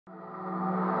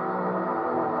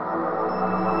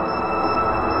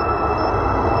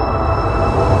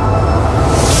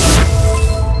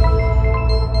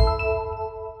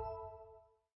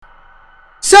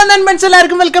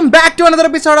friends, welcome back to another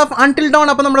episode of Until Dawn.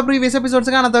 Now, our previous episodes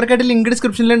are link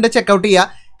description check out.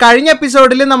 Current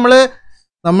episode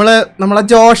നമ്മളെ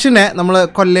ജോഷിനെ നമ്മൾ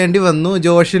കൊല്ലേണ്ടി വന്നു.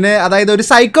 ജോഷിനെ അതായത് ഒരു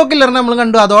psycho കില്ലറിനെ നമ്മൾ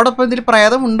കണ്ടു. അതോടൊപ്പം ഇതിൽ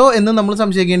പ്രേതമുണ്ടോ എന്ന് നമ്മൾ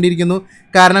സംശയിക്കേണ്ടിയിരിക്കുന്നു.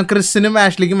 കാരണം ക്രിസിനും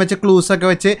ആഷ്ലിക്കും വെച്ച ക്ലൂസ് ഒക്കെ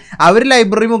വെച്ച് അവർ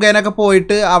ലൈബ്രറി മുഖേനൊക്കെ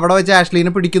പോയിട്ട് അവിടെ വെച്ച്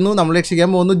ആഷ്ലിനെ പിടിക്കുന്നു. നമ്മൾ രക്ഷിക്കാൻ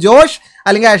പോകുന്നു. ജോഷ്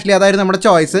അല്ലെങ്കിൽ ആഷ്ലി, അതായിരുന്നു നമ്മുടെ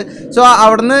ചോയ്സ്. സോ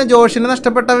അവിടുന്ന് ജോഷിന്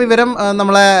നഷ്ടപ്പെട്ട വിവരം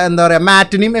നമ്മളെ എന്താ പറയുക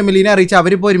മാറ്റിനെയും എമിലിനെയും അറിയിച്ച്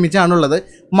അവരിപ്പോൾ ഒരുമിച്ചാണുള്ളത്.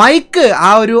 മൈക്ക്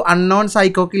ആ ഒരു അൺനോൺ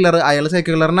സൈക്കോ കില്ലർ, അയാൾ സൈക്കോ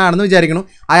കില്ലറിനാണെന്ന് വിചാരിക്കുന്നു.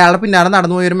 അയാളെ പിന്നാലെ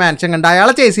നടന്നു പോയൊരു മാൻഷൻ കണ്ട്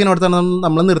അയാളെ ചേസ് ചെയ്യുന്നിടത്താണ്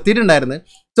നമ്മൾ നിർത്തിയിട്ടുണ്ടായിരുന്നത്.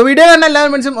 സോ വീഡിയോ കാണാൻ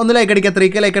എല്ലാവരും മനസ്സും ഒന്ന് ലൈക്ക് അടിക്കുക.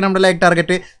 3K ലൈക്ക് നമ്മുടെ like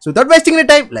target. So without wasting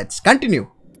time let's continue.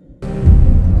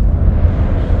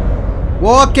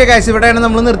 Okay guys, ഇവിടെയാണ്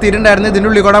നമ്മൾ നിർത്തിയിട്ടുണ്ടായിരുന്നത്. ഇതിൻ്റെ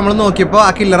ഉള്ളിൽ കൂടെ നമ്മൾ നോക്കിയപ്പോൾ ആ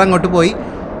കില്ലർ അങ്ങോട്ട് പോയി.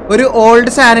 ഒരു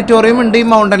ഓൾഡ് സാനിറ്റോറിയം ഉണ്ട് ഈ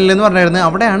മൗണ്ടനിൽ എന്ന് പറഞ്ഞിരുന്നത്.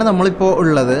 അവിടെയാണ് നമ്മളിപ്പോൾ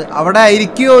ഉള്ളത്. അവിടെ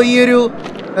ആയിരിക്കുമോ ഈ ഒരു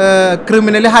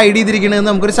ക്രിമിനൽ ഹൈഡ് ചെയ്തിരിക്കണമെന്ന്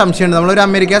നമുക്കൊരു സംശയമുണ്ട്. നമ്മളൊരു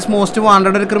അമേരിക്കാസ് മോസ്റ്റ്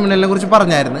വാണ്ടഡ് ഒരു ക്രിമിനലിനെ കുറിച്ച്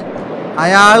പറഞ്ഞായിരുന്നു.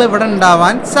 അയാൾ ഇവിടെ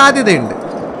ഉണ്ടാവാൻ സാധ്യതയുണ്ട്.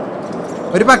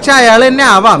 ഒരു പക്ഷെ അയാൾ തന്നെ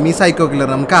ആവാം ഈ സൈക്കോ കില്ലർ,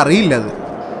 നമുക്ക് അറിയില്ല. അത്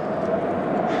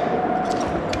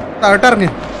താഴോട്ടിറങ്ങി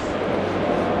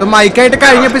മൈക്കായിട്ട്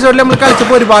കഴിഞ്ഞ എപ്പിസോഡിൽ നമ്മൾ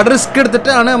കളിച്ചപ്പോൾ ഒരുപാട് റിസ്ക്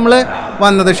എടുത്തിട്ടാണ് നമ്മൾ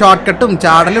വന്നത്. ഷോർട്ട് കട്ടും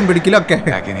ചാടലും പിടിക്കലും ഒക്കെ.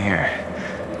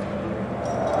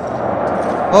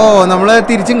 ഓ, നമ്മൾ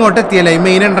തിരിച്ചിങ്ങോട്ട് എത്തിയല്ലേ ഈ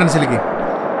മെയിൻ എൻട്രൻസിലേക്ക്.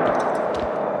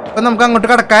 അപ്പം നമുക്ക് അങ്ങോട്ട്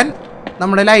കടക്കാൻ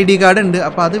നമ്മുടെ ID കാർഡ് ഉണ്ട്.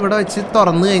 അപ്പോൾ അത് ഇവിടെ വെച്ച്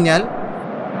തുറന്നു കഴിഞ്ഞാൽ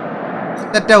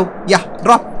സെറ്റാവും. യാ,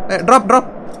 ഡ്രോപ്പ് ഡ്രോപ്പ് ഡ്രോപ്പ്.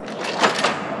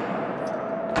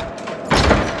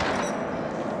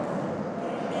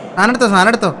 സാധനം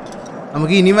എടുത്തോ.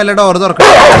 നമുക്ക് ഇനിയും വല്ല ഡോർ തുറക്കാം.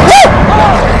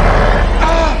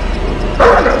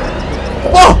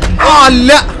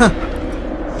 അല്ല,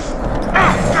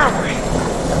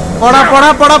 പോടാ പോടാ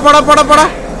പോടാ പോടാ പോടാ പോടാ.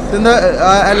 ഇതെന്താ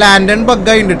ലാൻഡൺ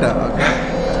ബഗ്ഗായി ഉണ്ട് കേട്ടോ.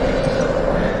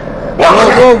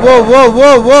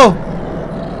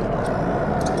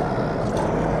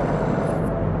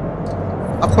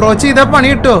 അപ്രോച്ച് ചെയ്താൽ പണി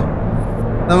കിട്ടോ.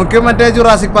 നമുക്ക് മറ്റേ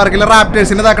ജുറാസിക് പാർക്കിലെ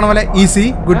റാപ്റ്റേഴ്സിനെ ഇതാക്കണ പോലെ ഈസി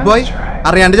ഗുഡ് ബോയ്.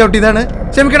 അറിയാണ്ട് ചവിട്ടിയതാണ്,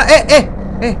 ക്ഷമിക്കണം.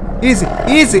 Easy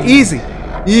easy easy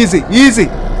easy easy.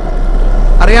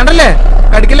 അറിയാണ്ടല്ലേ,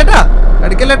 കടിക്കല്ലേട്ടാ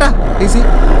കടിക്കല്ലേട്ടാ. Easy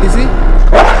easy.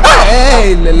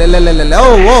 ഇല്ല. ഓ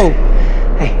ഓ,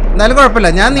 എന്നാലും കുഴപ്പമില്ല.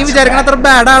 ഞാൻ നീ വിചാരിക്കണ അത്ര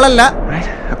ബാഡ് ആളല്ല.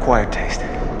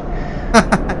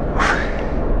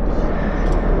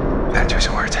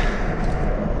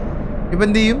 ഇപ്പൊ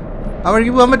എന്ത് ചെയ്യും? ആ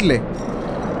വഴിക്ക് പോകാൻ പറ്റില്ലേ?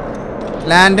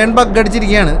 ലാൻഡൺ ബഗ്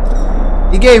അടിച്ചിരിക്കുകയാണ്.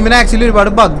 ഈ ഗെയിമിന് ആക്ച്വലി ഒരുപാട്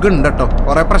ബഗ് ഉണ്ട് കേട്ടോ,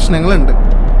 കുറേ പ്രശ്നങ്ങളുണ്ട്.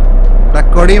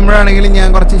 റെക്കോർഡ് ചെയ്യുമ്പോഴാണെങ്കിലും ഞാൻ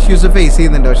കുറച്ച് ഇഷ്യൂസ് ഫേസ്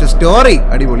ചെയ്യുന്നുണ്ട്. പക്ഷെ സ്റ്റോറി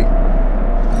അടിപൊളി.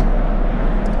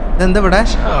 ഇതെന്താ ഇവിടെ?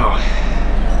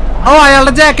 ഓ,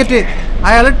 അയാളുടെ ജാക്കറ്റ്.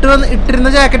 അയാൾ ഇട്ടിരുന്ന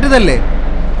ജാക്കറ്റ് ഇതല്ലേ?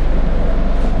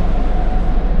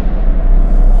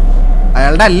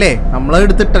 അയാളുടെ അല്ലേ? നമ്മളത്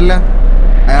എടുത്തിട്ടല്ല.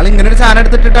 അയാൾ ഇങ്ങനെ ഒരു സാധനം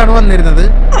എടുത്തിട്ടാണ് വന്നിരുന്നത്.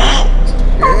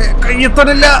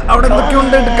 കഴിയത്തോടില്ല, അവിടെ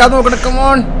എന്തൊക്കെയുണ്ട്, എടുക്കാൻ നോക്കണം.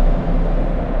 കമോൺ.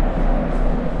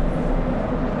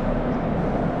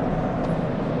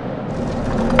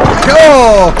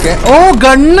 ഓക്കെ. ഓ,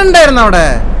 ഗണ്ണുണ്ടായിരുന്നു അവിടെ.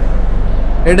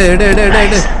 എട്.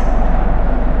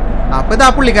 അപ്പൊ ഇത് ആ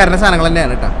പുള്ളിക്കാരന്റെ സാധനങ്ങൾ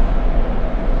തന്നെയാണ് കേട്ടോ.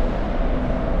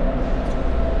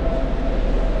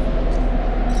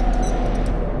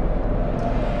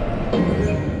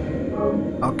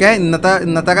 ഓക്കെ,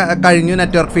 ഇന്നത്തെ കഴിഞ്ഞു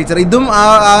നെറ്റ്വർക്ക് ഫീച്ചർ. ഇതും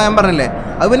ഞാൻ പറഞ്ഞില്ലേ,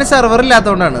 അത് പിന്നെ സെർവർ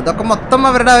ഇല്ലാത്തതുകൊണ്ടാണ്. ഇതൊക്കെ മൊത്തം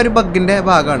അവരുടെ ആ ഒരു ബഗിന്റെ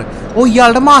ഭാഗമാണ്. ഓ,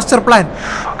 ഇയാളുടെ master plan.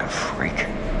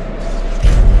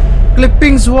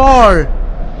 Clippings wall.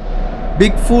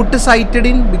 Big foot സൈറ്റഡ്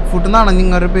in. Big foot എന്നാണ്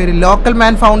നിങ്ങളുടെ പേര്. ലോക്കൽ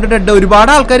മാൻ ഫൗണ്ട് ഡെഡ്.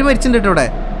 ഒരുപാട് ആൾക്കാർ മരിച്ചിട്ടുണ്ട് ഇവിടെ.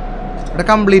 ഇവിടെ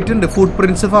കംപ്ലീറ്റ് ഉണ്ട്. ഫുട്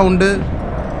പ്രിന്റ്സ് ഫൗണ്ട്.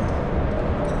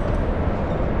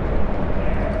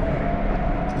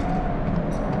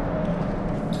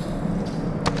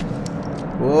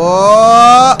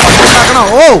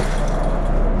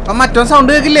 ഓ, മറ്റോ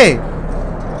സൗണ്ട് കേൾക്കില്ലേ?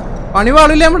 പണി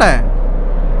പാടില്ലേ നമ്മുടെ?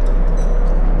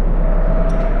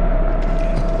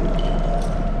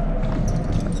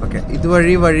 ഓക്കെ, ഇത്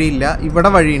വഴിയില്ല. ഇവിടെ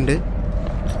വഴിയുണ്ട്.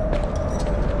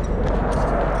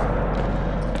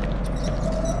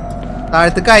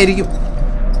 താഴത്തേക്കായിരിക്കും.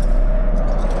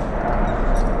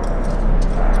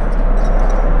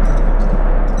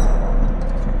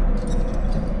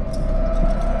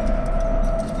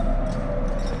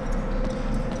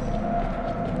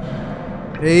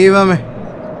 ദൈവമേ,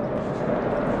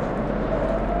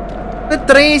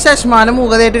 ഇത്രയും ശശ്മാനം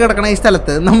മൂകതയായിട്ട് കിടക്കണ ഈ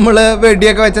സ്ഥലത്ത് നമ്മള്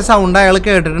വെടിയൊക്കെ വെച്ച സൗണ്ട് അയാൾ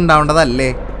കേട്ടിട്ടുണ്ടാവേണ്ടതല്ലേ?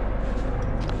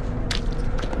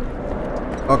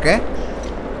 ഓക്കെ,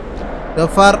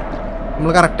 ഫാർ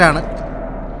നമ്മൾ കറക്റ്റാണ്.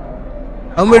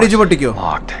 അവൻ വെടിച്ച് പൊട്ടിക്കോ?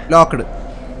 ലോക്ക്ഡ്.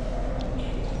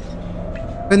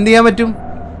 എന്ത് ചെയ്യാൻ പറ്റും?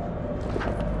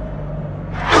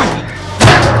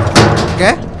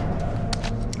 ഓക്കെ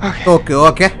ഓക്കെ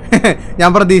ഓക്കെ ഞാൻ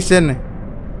പ്രതീക്ഷിച്ച തന്നെ.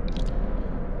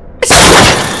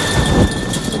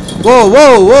 ഓ ഓ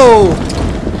ഓ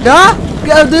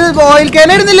അത് ഓയിൽ ക്യാൻ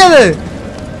ആയിരുന്നില്ല അത്.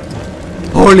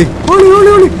 ഓളി ഓളി ഓളി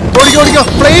ഓളി ഓടിക്കോ ഓടിക്കോ.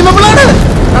 ഫ്ലെയിമബിൾ ആണ്,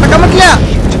 നടക്കാൻ പറ്റില്ല.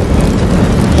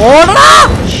 ഓടടാ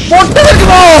പൊട്ടി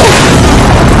നിൽക്കുമോ.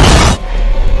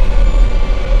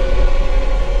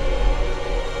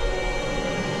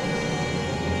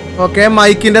 ഓക്കെ,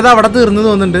 മൈക്കിൻ്റെത് അവിടെ തീർന്നു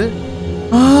തോന്നുന്നുണ്ട്.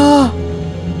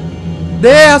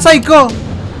 ദേ ആ സൈക്കോ.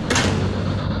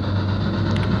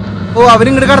 ഓ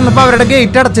അവരിങ്ങോട്ട് കടന്നപ്പോ അവരുടെ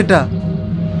ഗേറ്റ് അടച്ചിട്ടാ.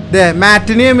 ദേ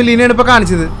മാറ്റിനെയും എമിലീനെയാണ് ഇപ്പൊ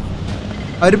കാണിച്ചത്.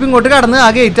 അവരിപ്പോ ഇങ്ങോട്ട് കടന്ന് ആ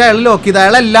ഗേറ്റ് അയാൾ ലോക്ക് ചെയ്ത്.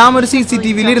 അയാളെല്ലാം ഒരു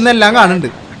CCTV ഇരുന്ന് എല്ലാം കാണുന്നുണ്ട്.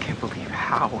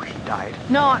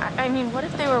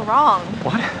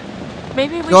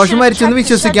 ജോഷ് മരിച്ചെന്ന്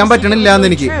വിശ്വസിക്കാൻ പറ്റണില്ല എന്ന്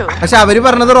എനിക്ക്. പക്ഷെ അവര്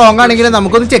പറഞ്ഞത് റോങ് ആണെങ്കിൽ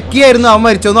നമുക്കൊന്ന് ചെക്ക് ചെയ്യായിരുന്നു അവൻ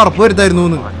മരിച്ചോന്ന് ഉറപ്പ് വരുത്തായിരുന്നു.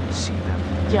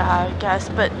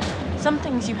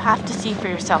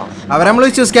 അവരെ നമ്മൾ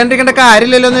വിശ്വസിക്കാണ്ടിരിക്കേണ്ട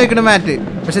കാര്യമില്ലല്ലോ എന്ന് ചോദിക്കണ മാറ്റ്.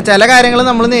 പക്ഷെ ചില കാര്യങ്ങൾ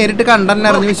നമ്മൾ നേരിട്ട്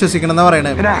കണ്ടറിഞ്ഞ് വിശ്വസിക്കണം എന്ന്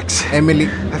പറയണേ എമിലി.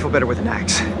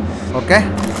 ഓക്കെ,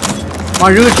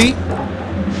 മഴ കിട്ടി.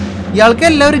 ഇയാൾക്ക്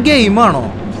എല്ലാം ഒരു ഗെയിമാണോ?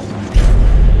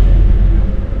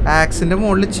 ആക്സിന്റെ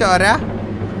മുകളിൽ ചോരയാണോ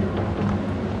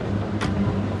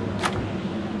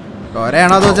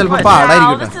അതോ ചിലപ്പോ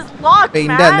പാടായിരിക്കും,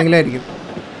 പെയിന്റ് എന്തെങ്കിലും ആയിരിക്കും.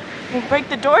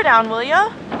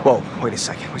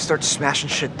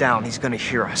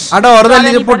 ആ ഡോർ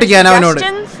തല്ലി പൊട്ടിക്കാൻ അവനോട്.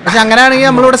 പക്ഷെ അങ്ങനെയാണെങ്കിൽ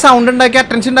നമ്മളിവിടെ സൗണ്ട് ഉണ്ടാക്കി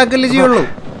അറ്റൻഷൻ ഉണ്ടാക്കല്ലേ ചെയ്യുള്ളൂ.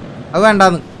 അത്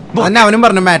വേണ്ടാന്ന് തന്നെ അവനും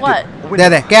പറഞ്ഞു മാറ്റ്.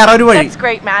 അതെ കേറാ ഒരു വഴി.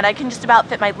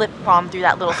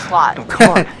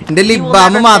 എന്റെ ലിപ്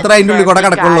ബാം മാത്രമേ അതിന്റെ ഉള്ളിൽ കൂടെ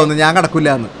കിടക്കുള്ളൂ, ഞാൻ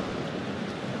കിടക്കില്ലാന്ന്.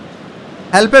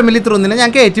 ഹെൽപ്പ് എമിലി ത്രൂന്നിനെ ഞാൻ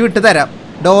കയറ്റി വിട്ട് തരാം.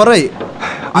 ഡോറ്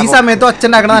ഈ സമയത്ത് ഒച്ച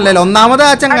ഉണ്ടാക്കണ നല്ലല്ലോ. ഒന്നാമത്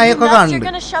ആ ചങ്ങായി ഒക്കെ കാണുന്നുണ്ട്.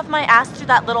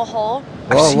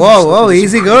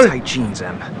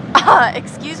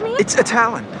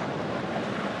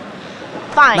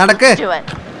 നടക്ക്,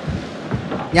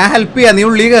 ഞാൻ ഹെൽപ്പ് ചെയ്യാം. നീ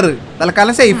ഉള്ളി കയറ്.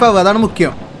 തൽക്കാലം സേഫ് ആവുക, അതാണ്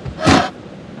മുഖ്യം.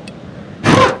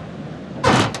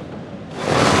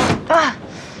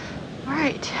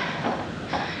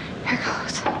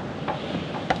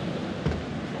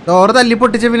 ഡോറ് തല്ലി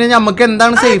പൊട്ടിച്ച പിന്നെ ഞമ്മക്ക്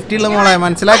എന്താണ് സേഫ്റ്റി ഉള്ള മോളെ,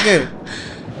 മനസ്സിലാക്ക്.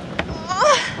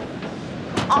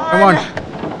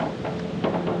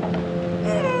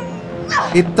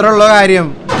 ഇത്ര ഉള്ള കാര്യം.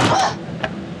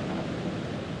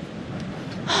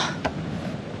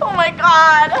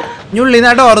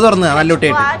 ഉള്ളിന്ന് ഡോറ് തുറന്നു നല്ല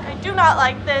കുട്ടിയായിട്ട്.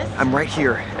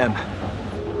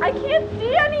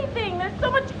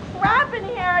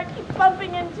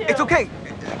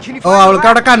 ഓ അവൾക്ക്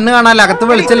അവിടെ കണ്ണ് കാണാല്ല, അകത്ത്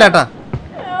വെളിച്ചല്ലേട്ടാ.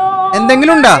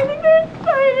 എന്തെങ്കിലും ഉണ്ടാ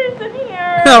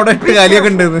അവിടെ ഇട്ട് കാലിയൊക്കെ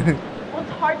ഉണ്ട്.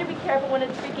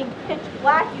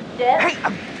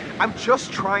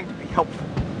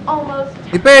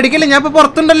 ഇപ്പൊ പേടിക്കില്ല, ഞാൻ ഇപ്പൊ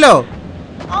പുറത്തുണ്ടല്ലോ.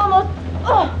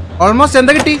 ഓൾമോസ്റ്റ്.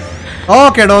 എന്താ കിട്ടി?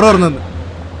 ഓക്കെ, ഡോർ തുറന്നു.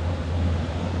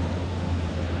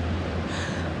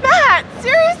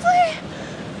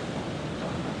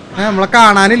 നമ്മളെ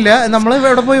കാണാനില്ല. നമ്മള്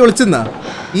ഇവിടെ പോയി ഒളിച്ചെന്നാ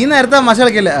ഈ നേരത്തെ തമാശ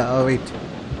കളിക്കല്ലേ. വെയിറ്റ്,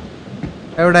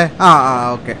 എവിടെ? ആ ആ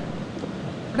ഓക്കെ,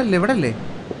 ഇവിടെ ഇവിടെ അല്ലേ?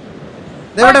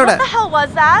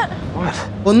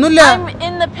 ഒന്നുമില്ല.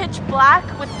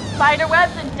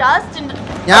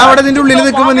 ഞാൻ അവിടെ നിന്റെ ഉള്ളിൽ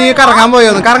നിൽക്കുമ്പോ നീ കറങ്ങാൻ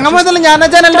പോയോന്ന്? കറങ്ങാൻ പോയതല്ല, ഞാൻ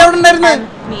ജനലിന്റെ അവിടെ ഉണ്ടായിരുന്നു.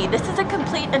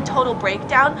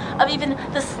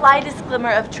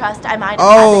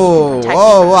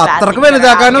 അത്രക്ക്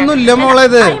വലുതാക്കാനൊന്നും ഇല്ല മോളെ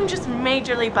ഇത്.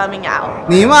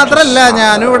 നീ മാത്രല്ല,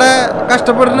 ഞാനും ഇവിടെ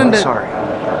കഷ്ടപ്പെടുന്നുണ്ട്.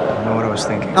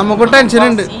 നമുക്ക് ടെൻഷൻ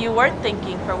ഉണ്ട്.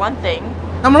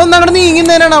 നമ്മളൊന്നും അങ്ങോട്ട്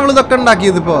നീങ്ങുന്നതിനാണ് അവൾ ഇതൊക്കെ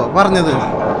ഉണ്ടാക്കിയത്. ഇപ്പോ പറഞ്ഞത്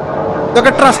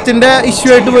ഇതൊക്കെ ട്രസ്റ്റിന്റെ ഇഷ്യൂ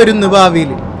ആയിട്ട് വരുന്നു.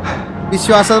 ഭാവിയിൽ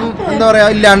വിശ്വാസം എന്താ പറയാ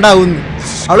ഇല്ലാണ്ടാവുന്നു.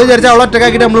 അവള് വിചാരിച്ച അവളെ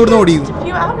ഒറ്റക്കാക്കിട്ട് നമ്മൾ ഇവിടുന്ന് ഓടിയും.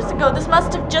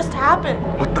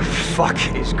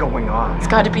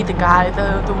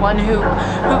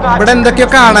 ഇവിടെ എന്തൊക്കെയോ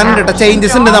കാണാനുണ്ട് കേട്ടോ,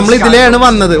 ചേഞ്ചസ് ഉണ്ട്. നമ്മൾ ഇതിലെയാണ്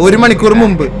വന്നത് 1 മണിക്കൂർ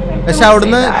മുമ്പ്. പക്ഷെ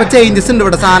അവിടുന്ന് ഇപ്പൊ ചേഞ്ചസ് ഉണ്ട്.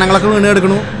 ഇവിടെ സാധനങ്ങളൊക്കെ വീണ്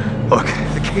കിടക്കണു.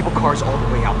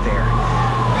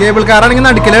 കേബിൾ കാറാണെങ്കിൽ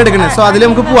നടുക്കല എടുക്കണേ. സോ അതിൽ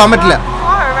നമുക്ക് പോവാൻ പറ്റില്ല.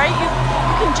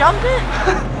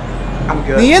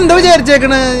 നീ എന്താ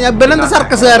വിചാരിച്ചേക്കണ്? എന്താ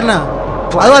സർക്കസുകാരനാ?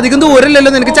 അത് അധികം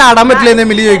ദൂരല്ലല്ലോ, നിനക്ക് ചാടാൻ പറ്റില്ല എന്ന്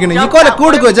എമിലി ചോദിക്കണേ. ഈ കൊലക്ക്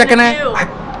കൊടുക്കുവോ ചെക്കനെ?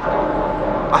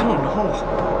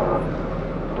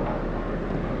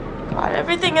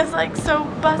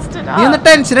 നീ ഒന്ന്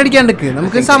ടെൻഷൻ അടിക്കാണ്ടിരിക്ക്,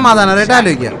 നമുക്ക് സമാധാനമായിട്ട്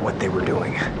ആലോചിക്കാം.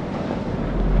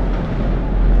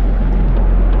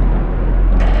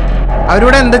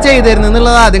 അവരിവിടെ എന്താ ചെയ്തിരുന്നു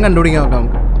എന്നുള്ളത് ആദ്യം കണ്ടുപിടിക്കാൻ നോക്കാം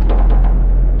നമുക്ക്.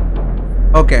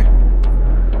 Okay,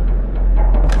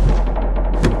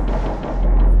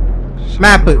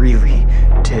 map really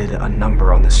did a number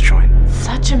on this joint.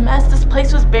 Such a mess. This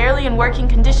place was barely in working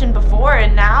condition before,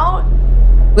 and now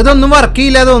ഇതൊന്നും വർക്ക്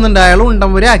ചെയ്യില്ല തോന്നുന്നുണ്ട്. അയാൾ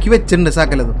ഉണ്ടമ്പൂരെ ആക്കി വെച്ചിട്ടുണ്ട്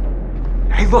സകലതും.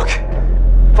 Hey look,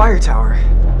 fire tower.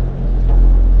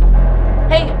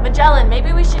 Hey, but Magellan,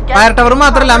 maybe we should get. Fire tower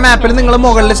മാത്രമല്ല ആ മാപ്പിൽ നിങ്ങൾ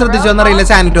മുകളിൽ ശ്രദ്ധിച്ചോന്നറിയില്ല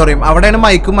സാനിറ്റോറിയം അവിടെയാണ്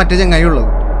മൈക്കും മറ്റേ ചങ്ങായി ഉള്ളത്.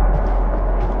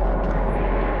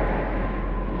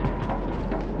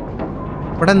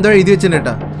 ഇവിടെ എന്തോ എഴുതി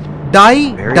വെച്ചിട്ടാ dye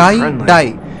dye dye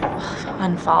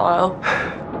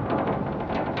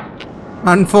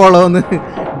unfollow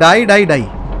dye dye dye.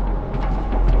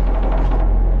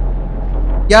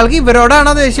 ഇയാൾക്ക്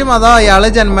ഇവരോടാണോ ദേഷ്യം അതോ അയാള്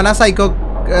ജന്മന സൈക്കോ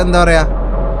എന്താ പറയാ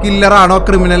കില്ലറാണോ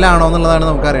ക്രിമിനൽ ആണോ എന്നുള്ളതാണ്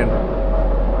നമുക്ക് അറിയേണ്ടത്.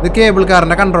 ഇത് കേബിൾ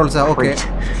കാറിന്റെ കൺട്രോൾസാ. ഓക്കെ,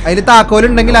 അതിൽ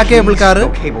താക്കോലുണ്ടെങ്കിൽ ആ കേബിൾ കാർ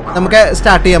നമുക്ക്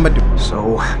സ്റ്റാർട്ട് ചെയ്യാൻ പറ്റും.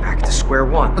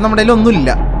 നമ്മുടെ കയ്യിൽ ഒന്നുമില്ല.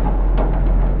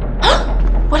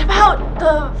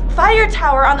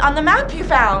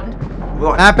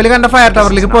 മാപ്പിൽ കണ്ട ഫയർ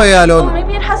ടവറിലേക്ക് പോയാലോ?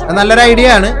 നല്ലൊരു ഐഡിയ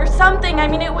ആണ്.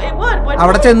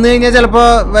 അവിടെ ചെന്ന് കഴിഞ്ഞാൽ ചിലപ്പോ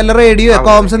വല്ല റേഡിയോ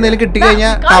കോംസ് എന്തെങ്കിലും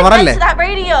കിട്ടിക്കഴിഞ്ഞാൽ ടവറല്ലേ,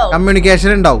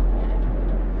 കമ്മ്യൂണിക്കേഷൻ ഉണ്ടാവും.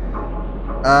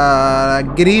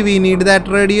 agree we need that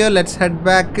radio, let's head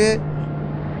back.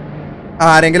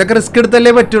 ആരെങ്കിലൊക്കെ റിസ്ക്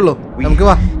എടുത്തല്ലേ പറ്റുള്ളൂ. നമുക്ക്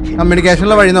വാ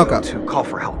കമ്മ്യൂണിക്കേഷനുള്ള വഴി നോക്കാം.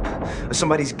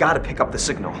 Somebody's got to pick up the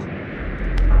signal.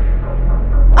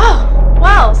 Oh,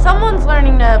 wow, someone's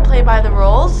learning to play by the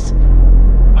rules.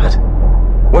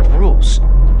 What rules?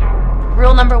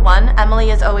 Rule number 1, Emily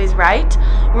is always right.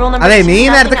 Rule number 2,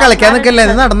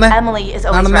 Emily is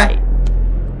always right.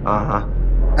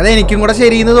 അതെ, എനിക്കും കൂടെ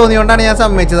ശരിയെന്ന് തോന്നിയോണ്ടാണ് ഞാൻ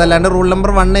സമ്മതിച്ചത്. അല്ലാണ്ട് rule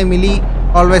number 1 Emily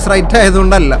always right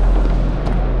ആയതുകൊണ്ടല്ല.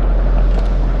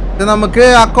 ഇത് നമുക്ക്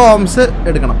ആ coms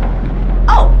എടുക്കണം.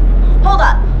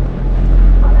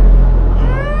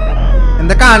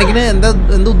 എന്താ കാണിക്കണേ? എന്താ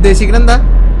ഉദ്ദേശിക്കണ? എന്താ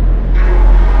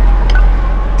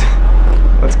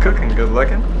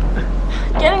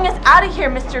Getting us out of here,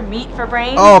 Mr. Meat for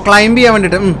Brains. Oh, climb ചെയ്യാൻ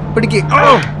വേണ്ടിട്ട് പിടിക്ക്.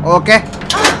 Okay,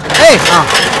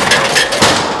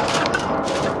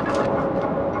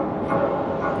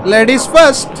 ladies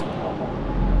first.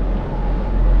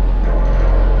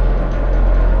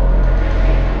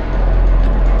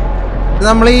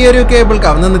 നമ്മൾ ഈ ഒരു കേബിൾ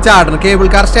കാർ നിന്ന് ചാടണം. കേബിൾ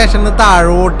കാർ സ്റ്റേഷനിൽ നിന്ന്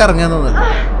താഴോട്ട് ഇറങ്ങുന്നത്.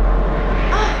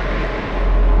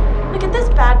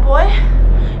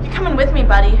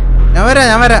 ഞാൻ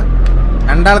വരാം.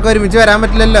 രണ്ടാൾക്ക് ഒരുമിച്ച് വരാൻ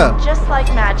പറ്റില്ലല്ലോ.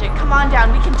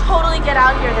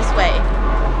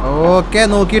 ഓക്കെ,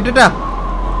 നോക്കിട്ടാ.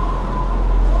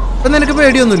 ഇപ്പൊ നിനക്ക്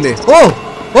പേടിയൊന്നുമില്ലേ? ഓ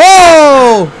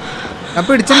ഞാൻ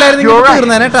പിടിച്ചില്ലായിരുന്നു,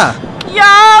 തീർന്നേട്ടാ.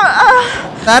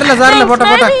 സാരില്ല, പോട്ടെ.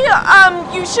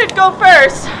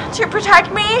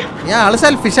 ആള്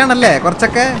സെൽഫിഷ് ആണല്ലേ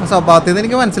കുറച്ചൊക്കെ, സ്വഭാവത്തിൽ നിന്ന്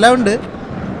എനിക്ക് മനസ്സിലാവുന്നുണ്ട്.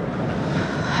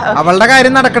 അവളുടെ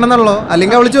കാര്യം നടക്കണമെന്നുള്ളോ,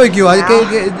 അല്ലെങ്കിൽ അവള് ചോദിക്കുവോ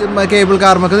കേബിൾ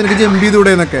കാർമൊക്കെ നിനക്ക് ജമ്പ്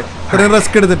ചെയ്തൂടെ എന്നൊക്കെ, ഇത്രയും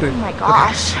റിസ്ക് എടുത്തിട്ട്.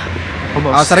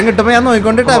 അവസരം കിട്ടുമ്പോ ഞാൻ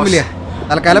നോക്കിക്കൊണ്ടിട്ട് ഫാമിലിയാ.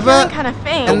 തൽക്കാലം ഇപ്പൊ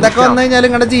എന്തൊക്കെ വന്നു കഴിഞ്ഞാലും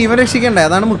നിങ്ങളുടെ ജീവൻ രക്ഷിക്കണ്ടേ,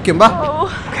 അതാണ് മുഖ്യം. ബാ.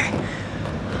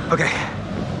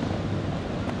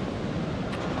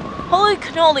 Holy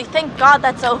cannoli, thank God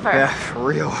that's over. Yeah, for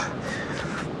real.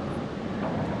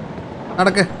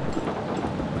 നടക്ക്.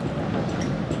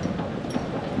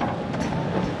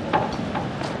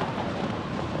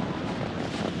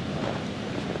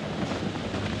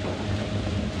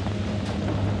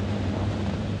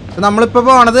 നമ്മളിപ്പോ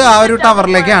പോണത് ആ ഒരു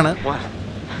ടവറിലേക്കാണ്.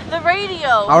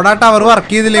 അവിടെ ആ ടവർ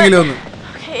വർക്ക് ചെയ്തില്ലെങ്കിലും ഒന്ന്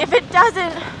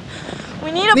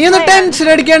നീ ഒന്ന് ടെൻഷൻ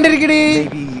അടിക്കാണ്ടിരിക്കണേ.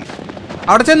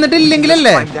 അവിടെ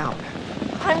ചെന്നിട്ടില്ലെങ്കിലല്ലേ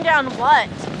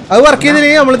അത് വർക്ക്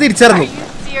ചെയ്തില്ലെങ്കിൽ നമ്മള് തിരിച്ചറിഞ്ഞു,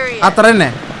 അത്ര തന്നെ.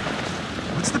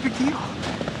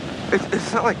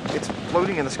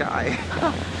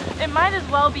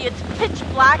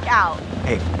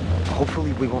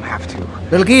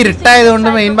 ഇവൾക്ക് ഇരുട്ടായതുകൊണ്ട്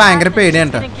മെയിൻ ഭയങ്കര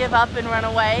പേടിയാണ്.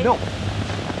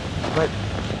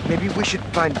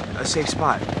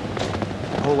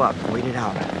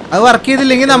 അത് വർക്ക്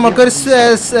ചെയ്തില്ലെങ്കിൽ നമുക്കൊരു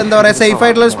എന്താ പറയാ സേഫ്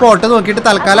ആയിട്ടുള്ള സ്പോട്ട് നോക്കിയിട്ട്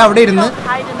തൽക്കാലം അവിടെ ഇരുന്ന്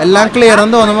എല്ലാം ക്ലിയർ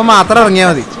എന്ന് തോന്നുമ്പോൾ മാത്രം ഇറങ്ങിയാൽ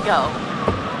മതി.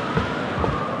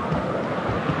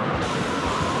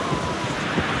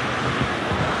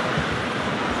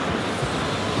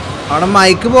 അവിടെ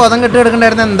മൈക്ക് ബോധം കെട്ടി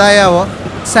എടുക്കണ്ടായിരുന്നു. എന്തായാവോ?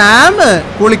 സാം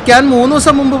കുളിക്കാൻ 3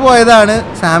 ദിവസം മുമ്പ് പോയതാണ്.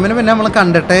 സാമിന് പിന്നെ നമ്മൾ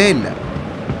കണ്ടിട്ടേ ഇല്ല.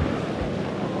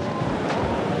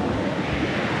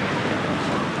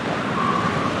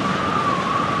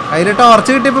 അതിൽ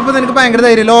ടോർച്ച് കിട്ടിയപ്പോ നിനക്ക് ഭയങ്കര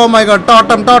ധൈര്യം. ഓ മൈ ഗോഡ്,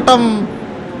 ടോട്ടം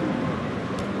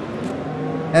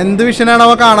എന്ത് വിഷനാണോ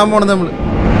കാണാൻ പോണത് നമ്മള്.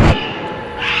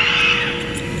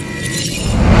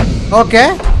 ഓക്കെ,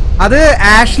 അത്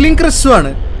ആഷ്ലിയും ക്രിസും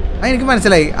ആണ്. അതെനിക്ക്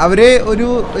മനസ്സിലായി. അവര് ഒരു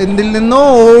എന്തിൽ നിന്നോ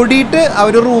ഓടിയിട്ട്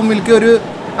അവര് റൂമിലേക്ക് ഒരു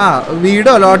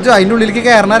വീടോ ലോഡ്ജോ അതിൻ്റെ ഉള്ളിലേക്ക്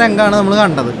കയറുന്ന രംഗമാണ് നമ്മൾ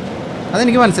കണ്ടത്.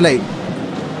 അതെനിക്ക് മനസ്സിലായി.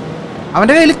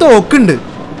 അവൻ്റെ കയ്യിൽ തോക്കുണ്ട്,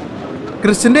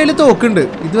 ക്രിസിൻ്റെ കയ്യിൽ തോക്കുണ്ട്.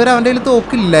 ഇതുവരെ അവൻ്റെ കയ്യിൽ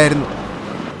തോക്കില്ലായിരുന്നു.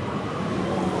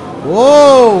 ഓ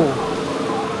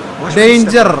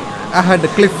danger ahead.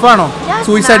 ക്ലിഫാണോ?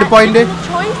 Suicide point?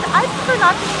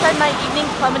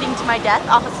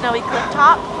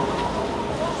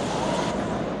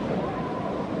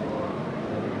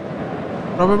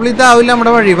 Probably ഇതാവില്ല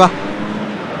നമ്മുടെ വഴി. വാ.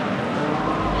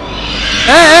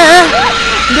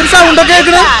 എന്തൊരു സൗണ്ടൊക്കെ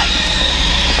കേൾക്കണേ.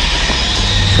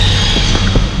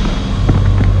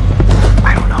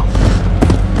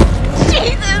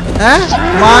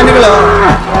 മാനുകളോ?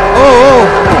 ഓ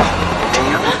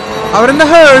അവരെന്താ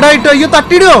ഹേർഡായിട്ടോ? അയ്യോ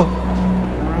തട്ടിടുവോ?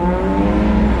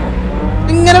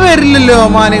 ഇങ്ങനെ വരില്ലല്ലോ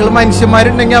മാനുകൾ.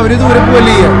 മനുഷ്യന്മാരുണ്ടെങ്കിൽ അവര് ദൂരെ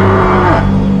പോലെ.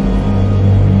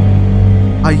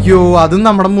 അയ്യോ അതും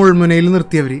നമ്മുടെ മുൾമുനയിൽ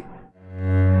നിർത്തിയവര്.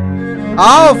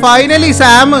 Finally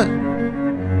Sam.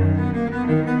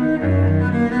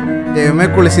 ദൈവമേ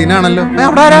കുളിസീനാണല്ലോ.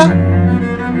 അവിടെ ആരാ?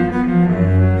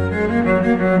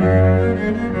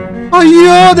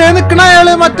 അയ്യോ ദേ നിക്കണ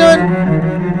അയാള് മറ്റവൻ.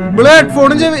 ഇവിടെ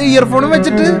ഹെഡ്ഫോണും ഇയർഫോണും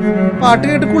വെച്ചിട്ട് പാട്ട്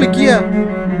കേട്ട് കുളിക്കുക.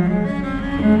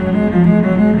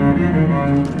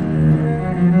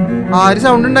 ആര്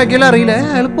സൗണ്ട് ഉണ്ടാക്കിയാലും അറിയില്ല.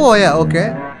 അയാൾ പോയാ? ഓക്കെ.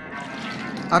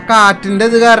 ആ കാറ്റിന്റെ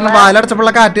ഇത് കാരണം,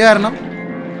 വാലടച്ചപ്പോഴുള്ള കാറ്റ് കാരണം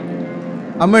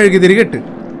ആ മെഴുകുതിരി കെട്ട്.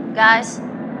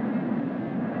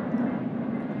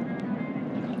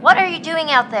 What are you doing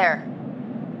out there?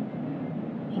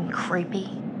 Being creepy.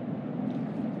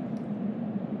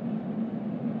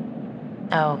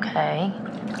 Okay.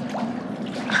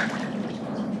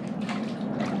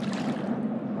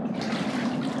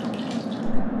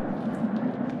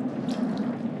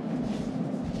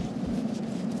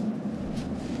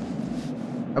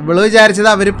 അവള് വിചാരിച്ചത്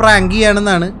അവര് പ്രാങ്ക്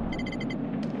ചെയ്യാണെന്നാണ്.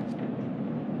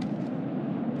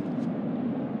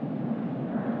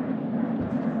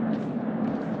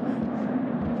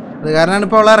 അത് കാരണമാണ്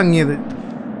ഇപ്പോൾ അവൾ ഇറങ്ങിയത്.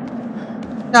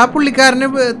 ആ പുള്ളിക്കാരന്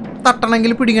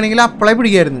തട്ടണമെങ്കിൽ പിടിക്കണമെങ്കിൽ അപ്പളേ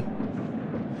പിടിക്കായിരുന്നു.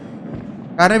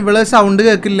 കാരണം ഇവള് സൗണ്ട്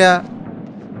കേൾക്കില്ല,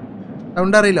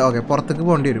 സൗണ്ട് അറിയില്ല. ഓക്കെ പുറത്തേക്ക്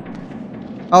പോകേണ്ടി വരും.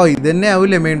 ഇത് തന്നെ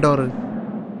ആവൂലേ മെയിൻ ഡോറ്.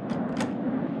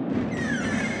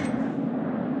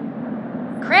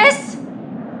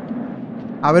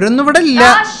 അവരൊന്നും ഇവിടെ ഇല്ല.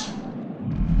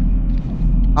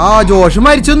 ജോഷ്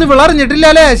മരിച്ചൊന്നും ഇവള് അറിഞ്ഞിട്ടില്ല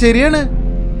അല്ലേ? ശരിയാണ്.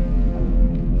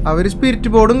 അവര് സ്പിരിറ്റ്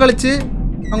ബോർഡും കളിച്ച്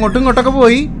അങ്ങോട്ടും ഇങ്ങോട്ടൊക്കെ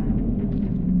പോയി.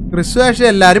 ക്രിസ് ആഷ്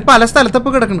എല്ലാരും പല സ്ഥലത്തപ്പോ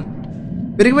കിടക്കണ്.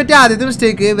 ഇവർക്ക് പറ്റിയ ആദ്യത്തെ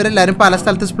മിസ്റ്റേക്ക് ഇവരെല്ലാരും പല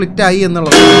സ്ഥലത്ത് സ്പ്ലിറ്റ് ആയി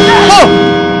എന്നുള്ളത്.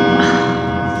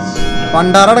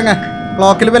 പണ്ടാറടങ്ങ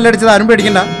ക്ലോക്കിൽ ബെല്ലടിച്ചത് ആരും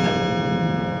പേടിക്കണ്ട.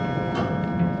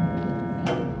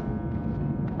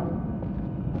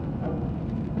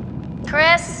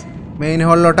 മെയിൻ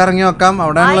ഹോളിലോട്ട് ഇറങ്ങി നോക്കാം.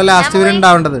 അവിടെയാണല്ലോ ലാസ്റ്റ് ഇവർ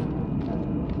ഉണ്ടാവേണ്ടത്.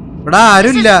 ഇവിടെ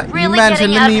ആരുമില്ല. ഈ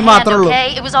മാൻഷനിൽ നീ മാത്രമേ ഉള്ളൂ.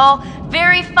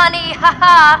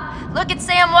 Look at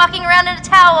Sam walking around in a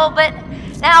towel, but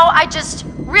now I just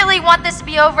really want this to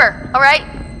be over, all right?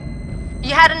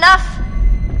 You had enough?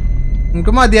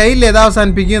 നിങ്ങൾക്ക് മതിയായില്ലേ ഇത്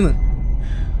അവസാനിപ്പിക്കുന്നു?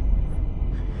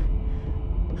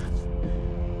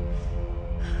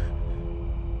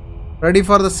 Ready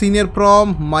for the senior prom,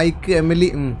 Mike,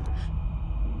 Emily.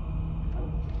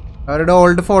 അവരുടെ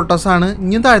ഓൾഡ് ഫോട്ടോസ് ആണ്.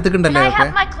 ഇനിയും താഴത്തേക്ക് ഉണ്ടല്ലേ?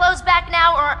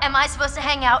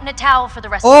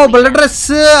 ഇവളുടെ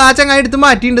dress ആ ചങ്ങായി എടുത്ത്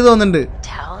മാറ്റിണ്ട് തോന്നുന്നുണ്ട്.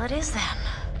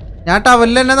 ഞാൻ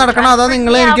ടവലിൽ തന്നെ നടക്കണം. അതാ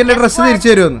നിങ്ങൾ എനിക്ക് എന്റെ ഡ്രസ്സ് തിരിച്ചു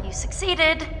തരുമെന്ന്.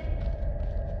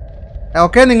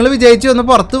 ഓക്കെ നിങ്ങൾ വിജയിച്ചു. ഒന്ന്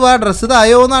പുറത്ത് പോവാ. ഡ്രസ്സ്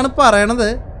തായോ എന്നാണ് പറയണത്.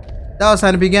 ഇത്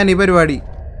അവസാനിപ്പിക്കാൻ ഈ പരിപാടി.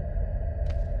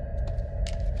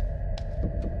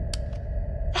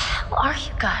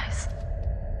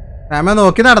 രാമ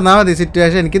നോക്കി നടന്നാ മതി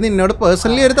സിറ്റുവേഷൻ. എനിക്ക് നിന്നോട്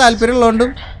പേഴ്സണലി ഒരു താല്പര്യം ഉള്ളതുകൊണ്ടും.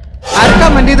 ആരെ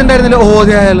കമന്റ് ചെയ്തിട്ടുണ്ടായിരുന്നില്ല?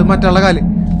 അയാള് മറ്റുള്ള കാല്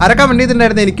ആരെ കമന്റ്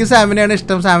ചെയ്തിട്ടുണ്ടായിരുന്നു? എനിക്ക് സാമിനെയാണ്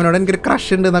ഇഷ്ടം, സാമിനോട് എനിക്കൊരു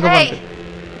ക്രഷ് ഉണ്ട് എന്നൊക്കെ പറഞ്ഞു.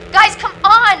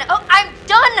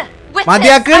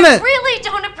 മതിയാക്കാണ്.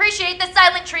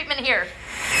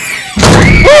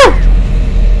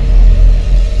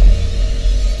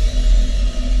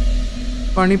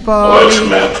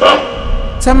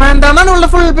 സമാന്താണാണ് ഉള്ള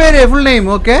ഫുൾ പേര്, full name.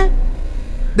 Okay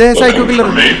psycho killer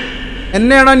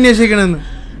എന്നെയാണോ അന്വേഷിക്കണെന്ന്?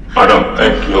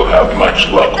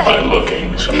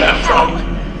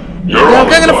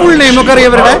 ഞങ്ങൾക്ക് അങ്ങനെ ഫുൾ നെയിം ഒക്കെ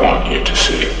അറിയവരുടെ.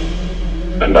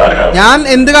 ഞാൻ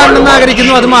എന്ത് കാണണമെന്ന്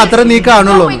ആഗ്രഹിക്കുന്നു അത് മാത്രമേ നീ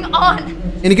കാണുള്ളൂ.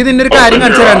 എനിക്ക് നിന്റെ ഒരു കാര്യം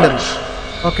കാണിച്ചു തരേണ്ടത്.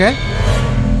 ഓക്കെ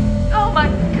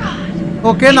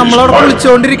ഓക്കെ നമ്മളവിടെ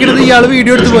വിളിച്ചുകൊണ്ടിരിക്കുന്നത് ഇയാള്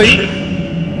വീഡിയോ എടുത്തു പോയി.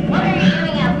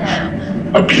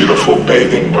 A beautiful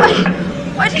bathing bird.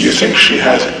 Do you think she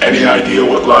has any idea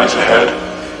what lies ahead?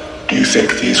 Do you think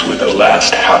these were the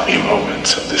last happy moments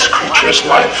of this creature's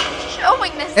life?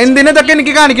 എന്തിനാ ഇതൊക്കെ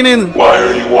എനിക്ക് കാണിക്കണേന്ന്? Why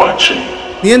are you watching?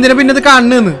 നീ എന്തിനാ പിന്നെ ഇത്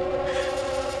കാണുന്നെന്ന്?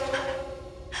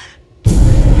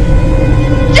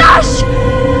 Josh!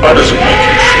 How does it make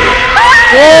you feel?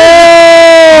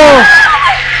 Oh!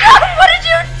 What did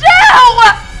you do?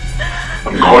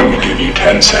 I'm going to give you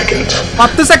 10 seconds.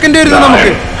 10 second വരുന്നു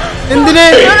നമുക്ക്. എന്തിന്?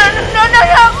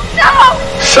 No!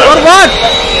 For what?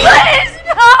 Please,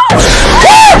 no!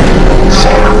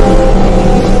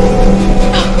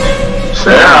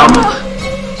 Sam!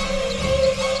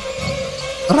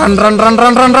 Run, run, run,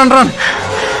 run, run, run, run.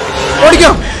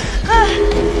 ഓടിക്കോ.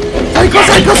 Psycho,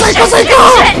 psycho, psycho, psycho.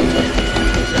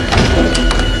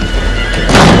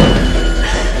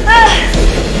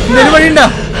 എന്തെങ്കിലും വഴിയുണ്ടോ?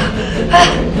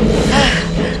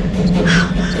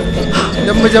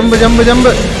 Jump jump jump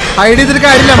jump. Hide ചെയ്തിട്ട്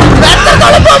കാര്യമില്ല.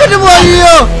 എത്രത്തോളം പോകാൻ പറ്റുമോ?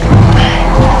 അയ്യോ.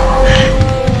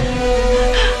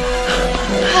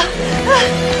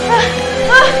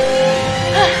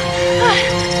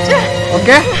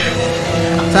 ഓക്കെ,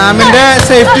 സാമിന്റെ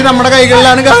സേഫ്റ്റി നമ്മുടെ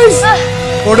കൈകളിലാണ് ഗൈസ്.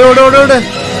 ഓട് ഓട് ഓട് ഓട്.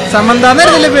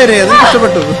 സമന്താന്നല്ലേ പേര്, അത്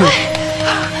ഇഷ്ടപ്പെട്ടു.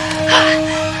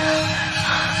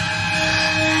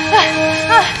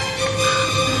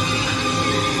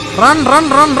 Run run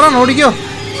run run. ഓടിക്കോ.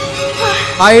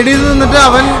 ഹൈഡ് ചെയ്ത് നിന്നിട്ട്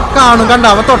അവൻ കാണും. കണ്ട,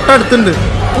 അവൻ തൊട്ടടുത്തുണ്ട്.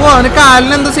 ഓ, അവന്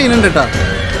കാലിന് എന്താ സീനുണ്ട് കേട്ടാ.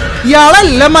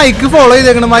 ഇയാളല്ല മൈക്ക് ഫോളോ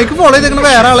ചെയ്തേക്കണ. മൈക്ക് ഫോളോ ചെയ്തേക്കണ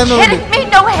വേറെ ആളെന്ന് തോന്നുന്നു.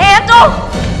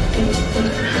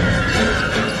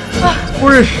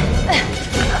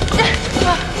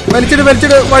 വലിച്ചിട്ട്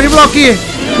വലിച്ചിട്ട് വഴി ബ്ലോക്ക് ചെയ്യേ.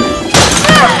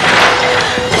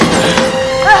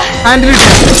 ഹാൻഡിലിട്ട്.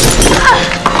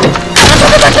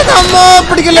 അമ്മോ,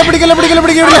 പിടിക്കല്ലേ പിടിക്കല്ലേ പിടിക്കല്ലേ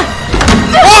പിടിക്കല്ലേ.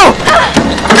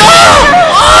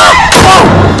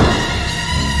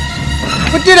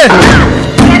 കുറ്റിയില്.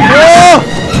 ഓ,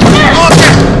 ഓക്കെ.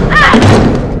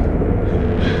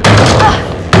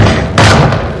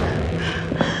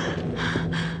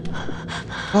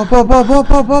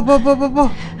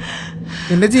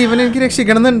 എന്റെ ജീവൻ എനിക്ക്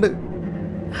രക്ഷിക്കണമെന്നുണ്ട്.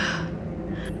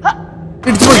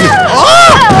 ഇടിച്ചു പോയി.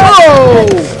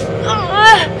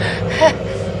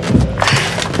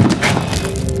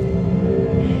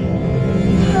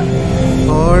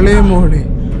 മോളി,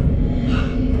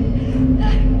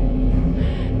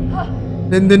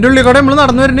 എന്തിന്റെ ഉള്ളിൽ കൂടെ നമ്മള്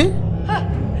നടന്നു വരണേ?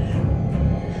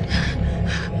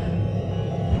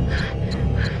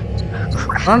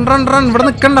 Run run run. ഇവിടെ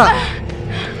നിക്കണ്ട.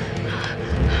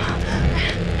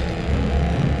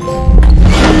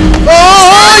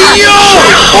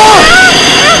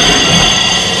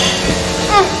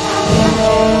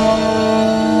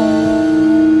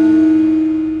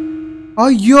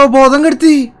 അയ്യോ, ബോധം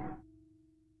കെടുത്തി.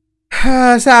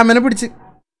 സാമിനെ പിടിച്ച്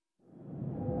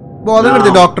ബോധം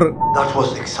കെടുത്തി doctor. That was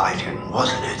exciting,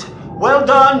 wasn't it? Well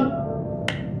done.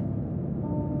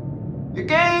 The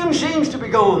game seems to be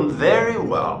going very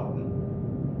well.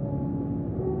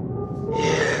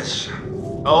 Yes.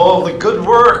 All the good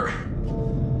work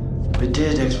we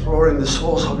did exploring the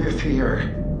source of your fear.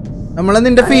 നമ്മൾ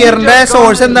നിന്റെ ഫിയറിന്റെ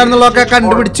സോഴ്സ് എന്താണെന്നുള്ളതൊക്കെ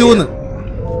കണ്ടുപിടിച്ചു.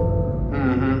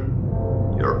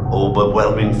 Your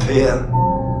overwhelming fear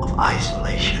of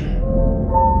isolation.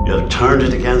 You've turned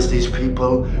it against these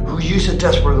people who you so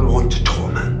desperately want to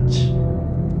torment.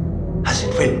 Has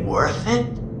it been worth it?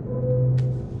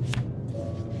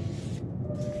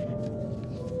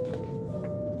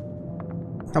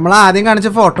 നമ്മൾ ആദ്യം കാണിച്ച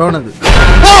photo ആണിത്.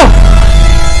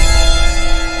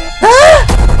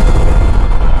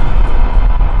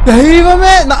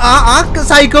 ദൈവമേ, ആ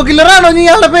psycho കില്ലറാണോ നീ?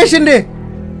 ഇയാളുടെ പേഷ്യന്റ്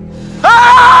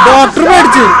ഡോക്ടർ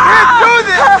മേടിച്ചു.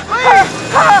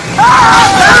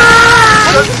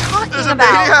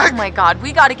 Oh my god, we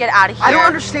gotta get out of here. I don't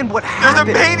understand what happened.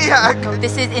 There's a maniac!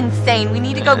 This is insane. We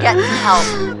need to go get some help.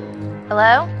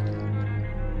 Hello?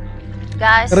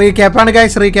 Guys? Recap ആണ്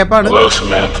guys, recap ആണ്. Hello,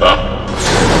 Samantha.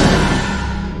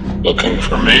 Looking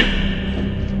for me?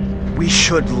 We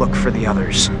should look for the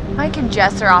others. Mike and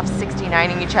Jess are off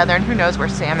 69ing each other, and who knows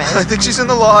where Sam is. I think she's in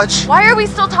the lodge. Why are we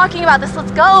still talking about this?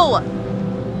 Let's go!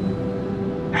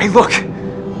 Hey, look!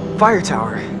 Fire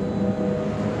tower.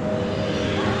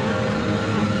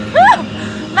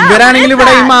 ഇവരാണെങ്കിൽ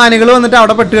ഇവിടെ ഈ മാനുകൾ വന്നിട്ട്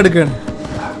അവിടെ പെട്ട് കിടക്കുകയാണ്.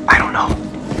 I don't know.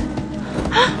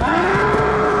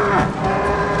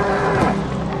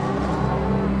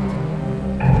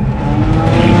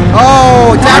 Oh,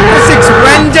 chapter 6,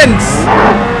 vengeance.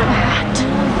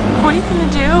 What are you gonna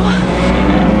do?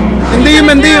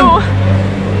 എന്ത് ചെയ്യും?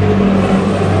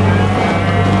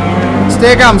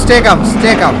 Stay calm, stay calm,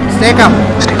 stay calm, stay calm.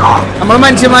 Stay calm. നമ്മൾ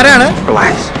മനുഷ്യന്മാരാണ്.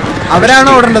 Relax. അവരാണ്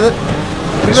ഓടേണ്ടത്.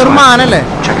 ഇതൊരു മാനല്ലേ?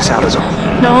 Check us out as all.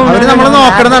 അവര് നമ്മള്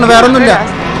നോക്കണതാണ്, വേറൊന്നുമില്ല.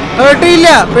 കേട്ടില്ല,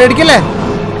 പേടിക്കല്ലേ?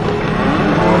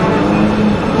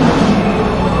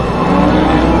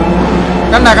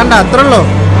 കണ്ട അത്ര ഉള്ളൂ.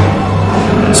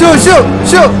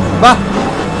 വാ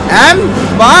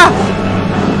വാ.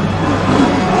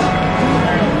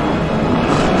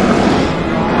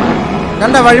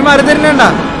 കണ്ട വഴി മാറി തരുന്നുണ്ട.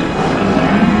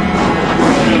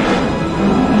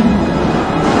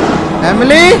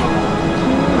 Emily,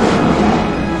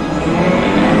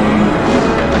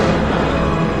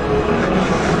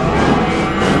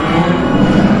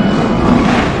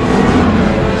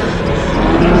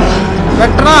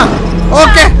 വെട്ടണ.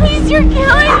 Okay, Please, you're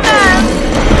killing them!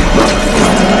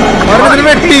 ഒരെണ്ണത്തിന്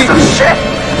വെട്ടി.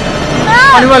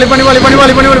 പണി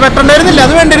വെട്ടണ്ടായിരുന്നില്ല,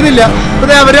 അത് വേണ്ടിയിരുന്നില്ല.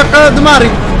 അപ്പൊ അവരൊക്കെ ഇത് മാറി.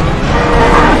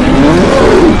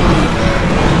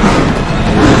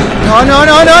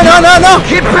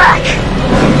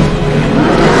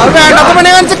 അത് വേണ്ടാത്ത പണി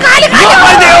കാണിച്ച്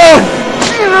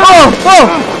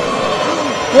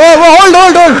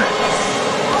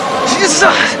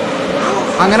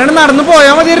അങ്ങനെയാണ് നടന്നു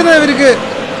പോയാ മതിയായിരുന്നു ഇവർക്ക്.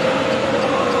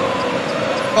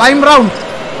 ക്ലൈംബ് റൗണ്ട്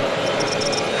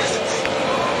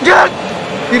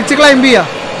തിരിച്ച് ക്ലൈംബ് ചെയ്യാ.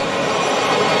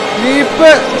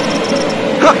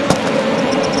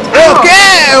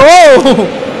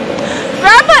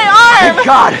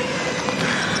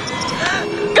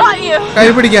 കൈ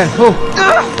പിടിക്കാൻ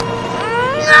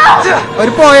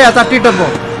ഒരു പോയാ തട്ടിയിട്ടപ്പോ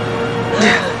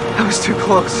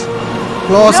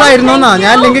ക്ലോസ് ആയിരുന്നോന്നാ.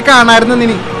 ഞാൻ അല്ലെങ്കിൽ കാണായിരുന്നു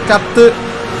നിനി ചത്ത്.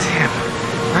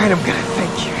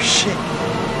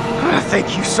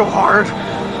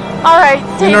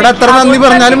 എന്നോട് എത്ര നന്ദി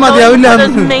പറഞ്ഞാലും മതിയാവില്ല.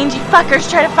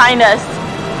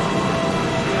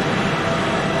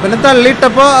 പിന്നെ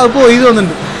തള്ളിയിട്ടപ്പോ അത് പോയി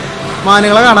തോന്നുന്നുണ്ട്.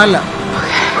 മാനുകളെ കാണാനില്ല.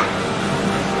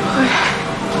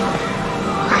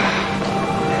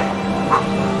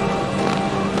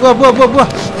 പോവാ.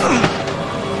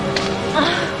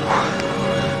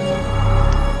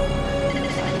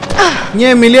 ഇനി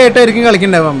എമിലി ആയിട്ടായിരിക്കും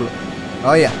കളിക്കണ്ടാവും നമ്മള്.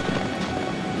 ഓയാ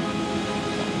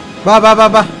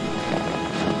ബാ.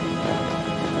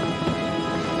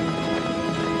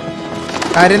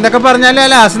 കാര്യം എന്തൊക്കെ പറഞ്ഞാലും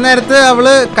ലാസ്റ്റ് നേരത്ത്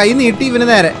അവള് കൈ നീട്ടി ഇവന്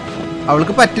നേരെ.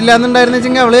 അവൾക്ക് പറ്റില്ല എന്നുണ്ടായിരുന്നു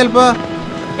വെച്ചെങ്കിൽ അവള് ചിലപ്പോ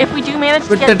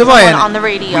വിട്ടിട്ട് പോയാ.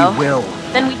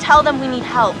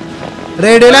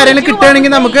 റേഡിയോയിൽ ആരെങ്കിലും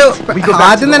കിട്ടുകയാണെങ്കിൽ നമുക്ക്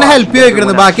ആദ്യം തന്നെ ഹെൽപ്പ്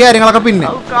ചെയ്യിക്കുന്നത്, ബാക്കി കാര്യങ്ങളൊക്കെ പിന്നെ.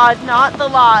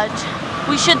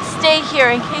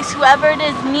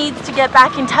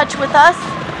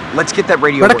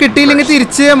 ഇവിടെ കിട്ടിയില്ലെങ്കിൽ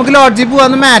തിരിച്ച് നമുക്ക് ലോഡ്ജിൽ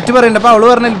പോവാന്ന് മാറ്റ് പറയണ്ട. അപ്പൊ അവള്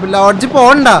പറഞ്ഞ ലോഡ്ജിൽ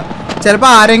പോകണ്ട, ചിലപ്പോ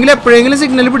ആരെങ്കിലും എപ്പോഴെങ്കിലും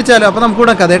സിഗ്നൽ പിടിച്ചാലോ. അപ്പൊ നമുക്ക്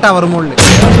ഇവിടെ അതേ ടവർ മുകളിൽ.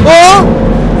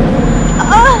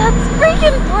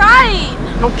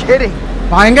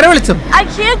 ഭയങ്കര വെളിച്ചം.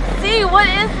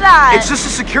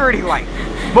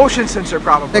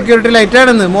 സെക്യൂരിറ്റി ലൈറ്റ്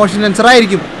ആണെന്ന്. മോഷൻ സെൻസർ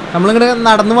ആയിരിക്കും. നമ്മളിങ്ങനെ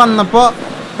നടന്നു വന്നപ്പോ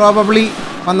പ്രോബബ്ലി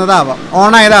വന്നതാവാം,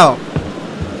 ഓൺ ആയതാവാം,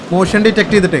 മോഷൻ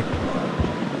ഡിറ്റക്ട് ചെയ്തിട്ടേ.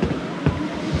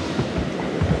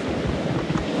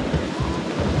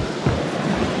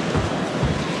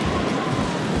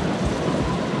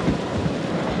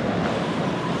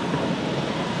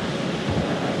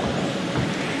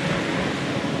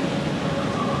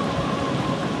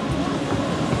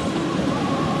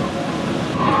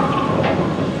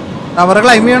 ടവർ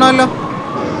ക്ലൈം ചെയ്യണമല്ലോ.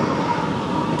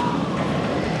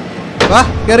 വാ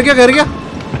കേറിക്കോ.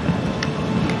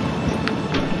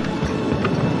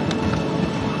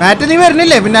 മാറ്റ് നീ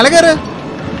വരുന്നില്ലേ? പിന്നാലെ കേറ്.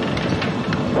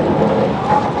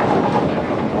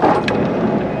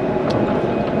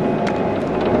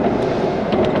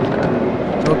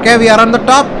 Okay, V R on the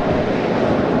top.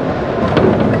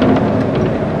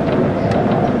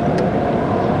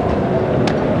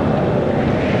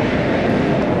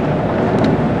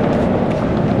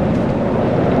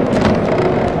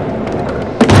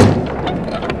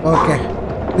 Okay,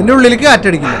 ഇതിന്റെ ഉള്ളിലേക്ക്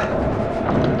കാറ്റടിക്കില്ല.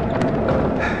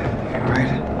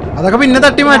 അതൊക്കെ പിന്നെ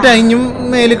തട്ടി മാറ്റാം. ഇനിയും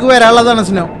മേലേക്ക് വരാനുള്ളതാണ്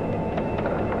സ്നോ.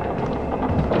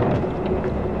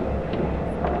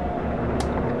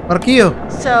 വർക്ക് ചെയ്യോ?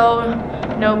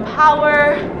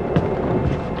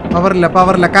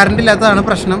 പവറില്ല. കറണ്ട് ഇല്ലാത്തതാണ്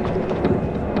പ്രശ്നം.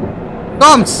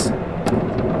 Coms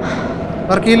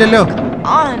work ചെയ്യില്ലല്ലോ.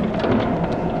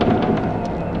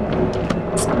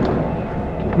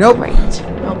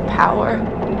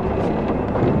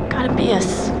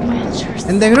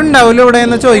 എന്തെങ്കിലും ഉണ്ടാവില്ലോ ഇവിടെ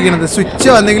എന്ന് ചോദിക്കണത്.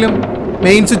 സ്വിച്ചോ എന്തെങ്കിലും,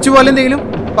 മെയിൻ സ്വിച്ച് പോലെ എന്തെങ്കിലും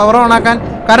പവർ ഓൺ ആക്കാൻ.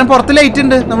 കാരണം പുറത്ത് ലൈറ്റ്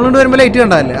ഉണ്ട്. നമ്മളുകൊണ്ട് വരുമ്പോൾ ലൈറ്റ്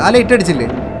കണ്ടാലേ, ആ ലൈറ്റ് അടിച്ചില്ലേ?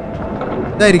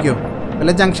 ഇതായിരിക്കും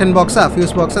വല്ല ജംഗ്ഷൻ ബോക്സാ,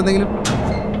 ഫ്യൂസ് ബോക്സ് എന്തെങ്കിലും.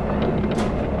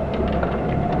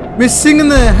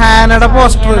 Missing ഹാനയുടെ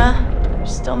poster.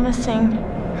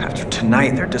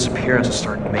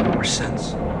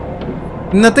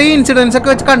 ഇന്നത്തെ ഈ ഇൻസിഡൻസ് ഒക്കെ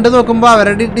വെച്ച് കണ്ടു നോക്കുമ്പോൾ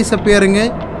അവരുടെ ഡിസപ്പിയറിങ്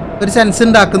ഒരു സെൻസ്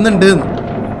ഉണ്ടാക്കുന്നുണ്ട്.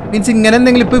 മീൻസ് ഇങ്ങനെ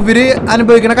എന്തെങ്കിലും ഇപ്പൊ ഇവര്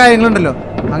അനുഭവിക്കുന്ന കാര്യങ്ങളുണ്ടല്ലോ,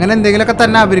 അങ്ങനെ എന്തെങ്കിലുമൊക്കെ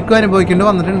തന്നെ അവർക്കും അനുഭവിക്കേണ്ടി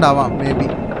വന്നിട്ടുണ്ടാവാം മേ ബി.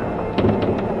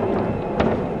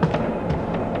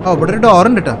 ഓ, ഇവിടെ ഒരു ഡോർ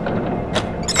ഉണ്ട് കേട്ടോ.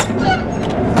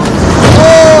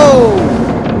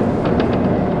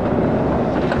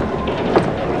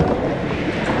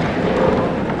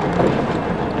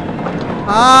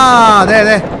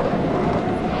 അതെ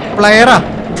ഫ്ലയറാ.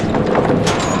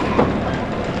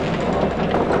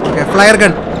 Okay, flyer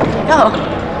gun.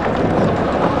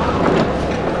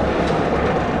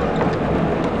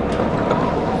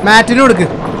 മാറ്റിന് കൊടുക്ക്.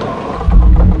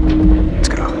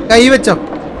 കൈ വെച്ചോ.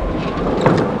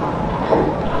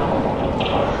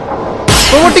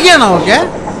 പൊട്ടിക്കാണോ? Okay,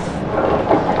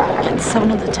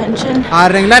 someone's attention.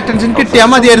 ആരെങ്കിലും അറ്റൻഷൻ കിട്ടിയാ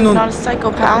മതിയായിരുന്നു. Not a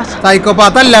psychopath.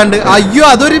 സൈക്കോപാത്ത് അല്ലാണ്ട്. അയ്യോ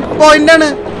അതൊരു പോയിന്റ് ആണ്.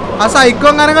 ആ സൈക്കോ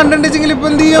അങ്ങനെ കണ്ടിട്ടുണ്ടെങ്കിൽ ഇപ്പൊ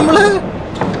എന്ത് ചെയ്യും നമ്മള്?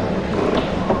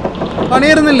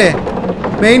 പണിയിരുന്നില്ലേ?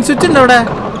 മെയിൻ സ്വിച്ച് ഉണ്ട് അവിടെ.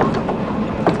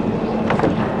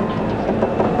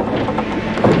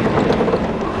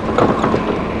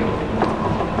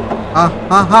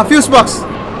 Fuse box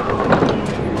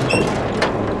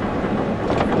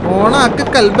ഓണാക്ക്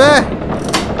കൽബേ.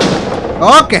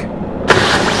 ഓക്കെ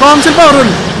കോംസിൽ പവർ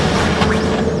ഉണ്ട്.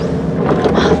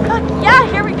 Yeah,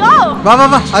 here we go. വാ വാ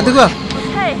വാ അത് go.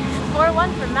 Okay, 4-1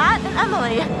 for Matt and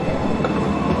Emily.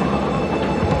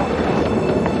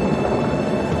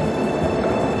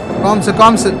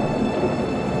 Coms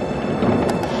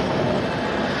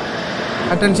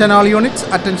attention all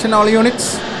units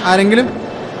ആരെങ്കിലും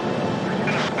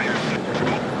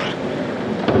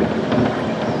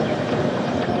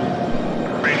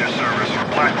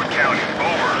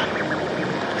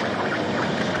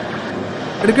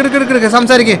എടുക്ക്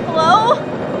സംസാരിക്കേ.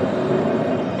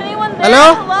 Hello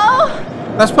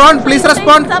respond please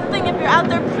respond.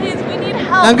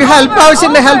 ഞങ്ങൾക്ക് ഹെൽപ്പ്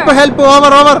ആവശ്യമുണ്ട്. Help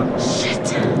over.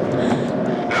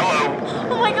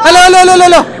 ഹലോ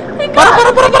പറ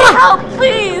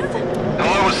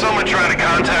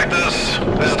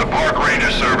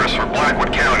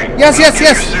യെസ്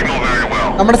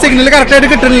നമ്മുടെ സിഗ്നൽ കറക്റ്റ് ആയിട്ട്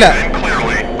കിട്ടുന്നില്ല.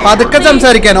 പതുക്കെ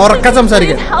സംസാരിക്കാൻ ഉറക്കെ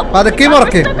സംസാരിക്കാൻ പതുക്കെയും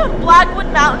ഉറക്കെ.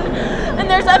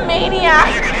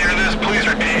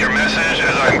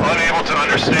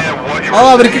 ഓ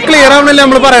അവർക്ക് ക്ലിയർ ആവണില്ല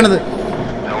നമ്മൾ പറയണത്.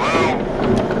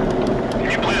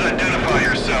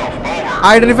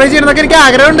 ഐഡന്റിഫൈ ചെയ്യണതൊക്കെ എനിക്ക്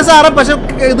ആഗ്രഹമുണ്ട് സാറേ, പക്ഷെ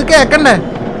ഇത് കേക്കണ്ടേ.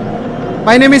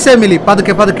 My name is Emily.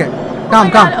 പതുക്കെ calm.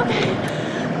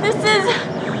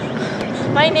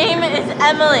 My name is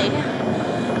Emily.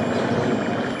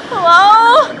 Hello?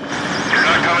 You're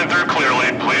not coming through clearly.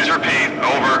 Please repeat.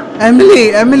 Over.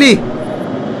 Emily.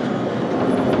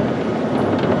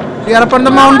 We are up on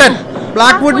the mountain.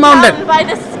 Blackwood Mountain. By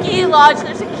the ski lodge.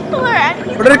 There's a killer.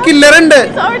 ഇവിടെ ഒരു killer ഉണ്ട്.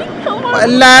 He's already killed.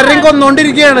 എല്ലാരെയും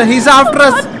കൊന്നോണ്ടിരിക്കുകയാണ്. He's after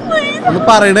us. ഒന്ന്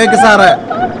പറയണേക്ക് സാറേ.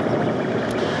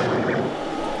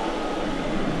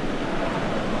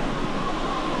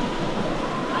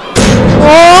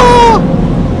 ഓ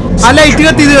ആ light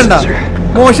കത്തിയത് കണ്ട.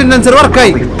 Motion sensor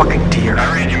വർക്കായി.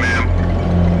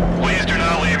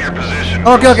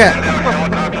 Okay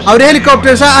അവര്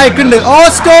helicopters അയക്കുന്നുണ്ട്. ഓ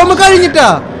സ്റ്റോം കഴിഞ്ഞിട്ടാ.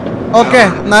 ഓക്കെ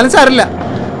എന്നാലും സാരില്ല.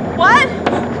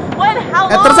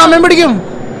 എത്ര സമയം പിടിക്കും?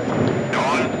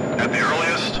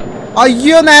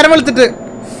 അയ്യോ നേരം വെളുത്തിട്ട്.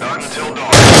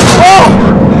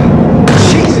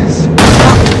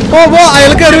 ഓ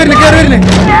അയാൾ കയറി വരുന്നു.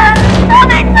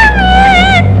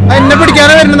 എന്നെ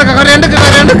പിടിക്കാനോ വരുന്നതൊക്കെ കരയാണ്ടക്ക്.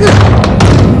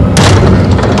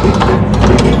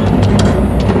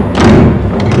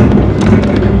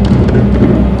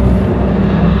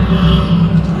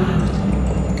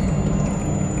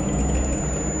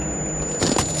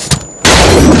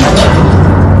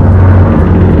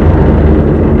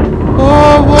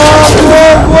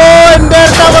 എന്റെ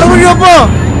ടവർ വീഴപ്പോ.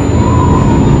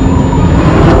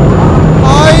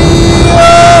 അയ്യോ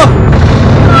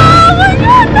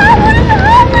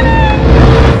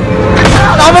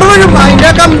ടവർ വീഴും. അതിന്റെ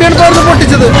കമ്പിയാണ് തോർന്ന്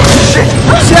പൊട്ടിച്ചത്.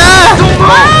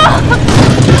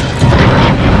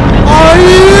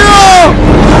 അയ്യോ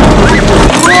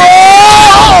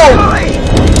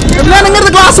എല്ലാരും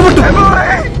ഗ്ലാസ്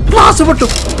പൊട്ടു.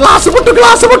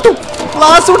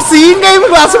 സീൻ ഗെയിം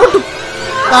ഗ്ലാസ് പൊട്ടു.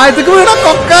 താഴത്തേക്ക് വീണ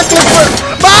കൊക്ക ക്ലിപ്പ്.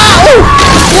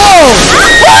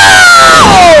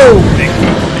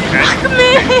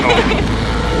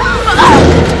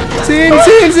 സീൻ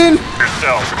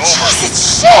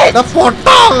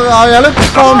പൊട്ടോ. അയാള്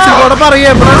കോംസിൽ കൂടെ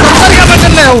പറയാ സംസാരിക്കാൻ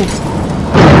പറ്റല്ലേ.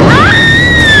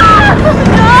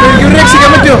 എനിക്കൊരു രക്ഷിക്കാൻ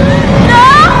പറ്റുമോ?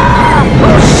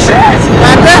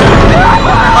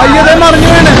 അയ്യോ മറിഞ്ഞു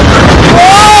വീണ്.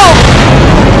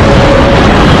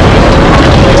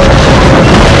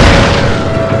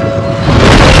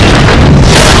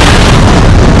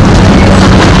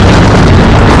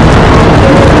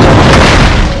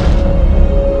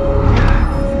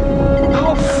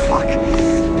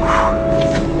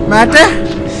 മാറ്റേ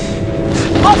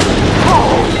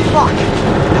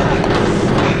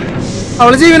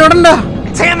അവള് ജീവനോടുണ്ടോ?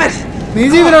 നീ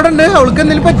ജീവനോടുണ്ട്. അവൾക്ക്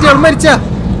എന്തെങ്കിലും പറ്റി? അവൾ മരിച്ച?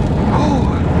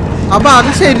 ആ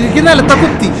ഭാഗം ശരിക്കും നിലത്ത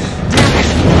കുത്തി.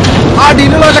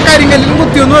 അടിയിലുള്ള വല്ല കരിങ്കല്ലിലും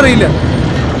കുത്തിയൊന്നും അറിയില്ല.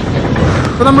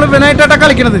 ഇപ്പൊ നമ്മൾ ഇവനായിട്ടാ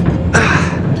കളിക്കണത്.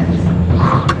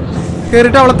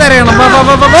 കേറിട്ട് അവളെ തിരയണം.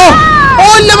 ഓ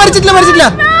ഇല്ല മരിച്ചിട്ടില്ല.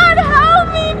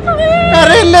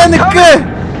 അറിയില്ലേ നിക്ക്.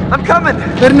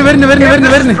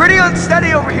 വരുന്നു. Pretty unsteady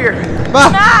over here.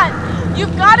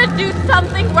 You've got to do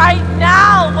something right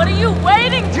now. What are you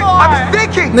waiting for? I'm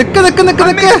thinking. Nick.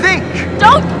 Think.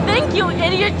 Don't think, you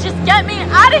idiot. Just get me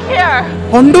out of here.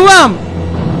 കൊണ്ടുപോവാം.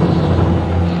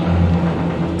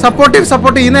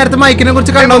 Supportive ഈ നേരത്തെ മൈക്കിനെ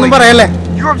കുറിച്ച് കണ്ടോന്നും പറയല്ലേ.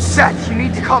 You're upset. You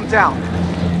need to calm down.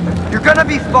 You're gonna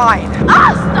be fine.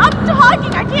 Stop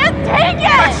talking. I can't take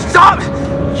it. Stop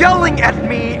yelling at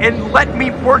me and let me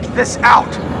work this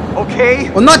out, okay?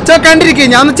 ഒന്ന് ഒച്ചക്കാണ്ടിരിക്കേ,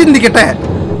 ഞാൻ ഒന്ന് ചിന്തിക്കട്ടെ.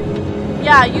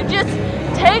 Yeah, you just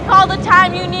take all the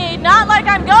time you need. Not like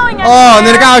I'm going ഓ,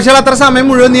 നിനക്ക് ആവശ്യമുള്ള അത്ര സമയം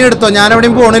മുഴുവൻ നീ എടുത്തോ. ഞാൻ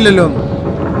എവിടെയും പോണില്ലല്ലോ.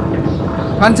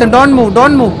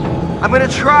 Don't move. I'm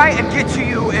gonna try and get to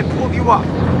you and pull you up.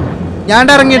 ഞാൻ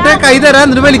ഇറങ്ങിയിട്ട് കൈ തരാം,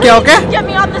 എന്നിട്ട് വലിക്കാം. Okay? Get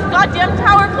me off this goddamn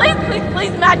tower,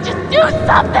 please, Matt. Just do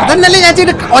something. അതന്നല്ലേ ഞാൻ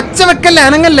ചെയ്ത്. ഒച്ച വെക്കല്ലേ,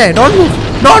 അനങ്ങല്ലേ.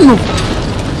 Don't move.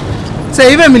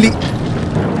 Save Emily.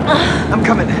 I'm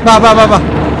coming. വാ.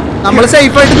 നമ്മൾ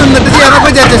സേഫ് ആയിട്ട് നിന്നിട്ട് ചെയ്യാനൊക്കെ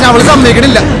വിചാരിച്ചു, അവള്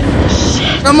സമ്മതിക്കണില്ല.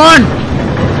 Come on.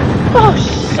 Oh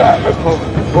shit.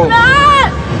 Oh.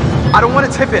 Matt! I don't want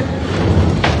to tip it.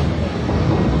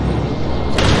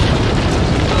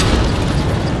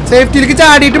 സേഫ്റ്റിയിലേക്ക്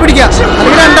ചാടിയിട്ട് പിടിക്കാം,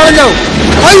 അല്ലെങ്കിൽ രണ്ടാളല്ലോ.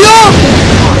 അയ്യോ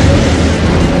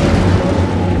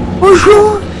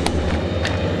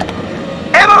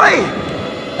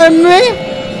Emily!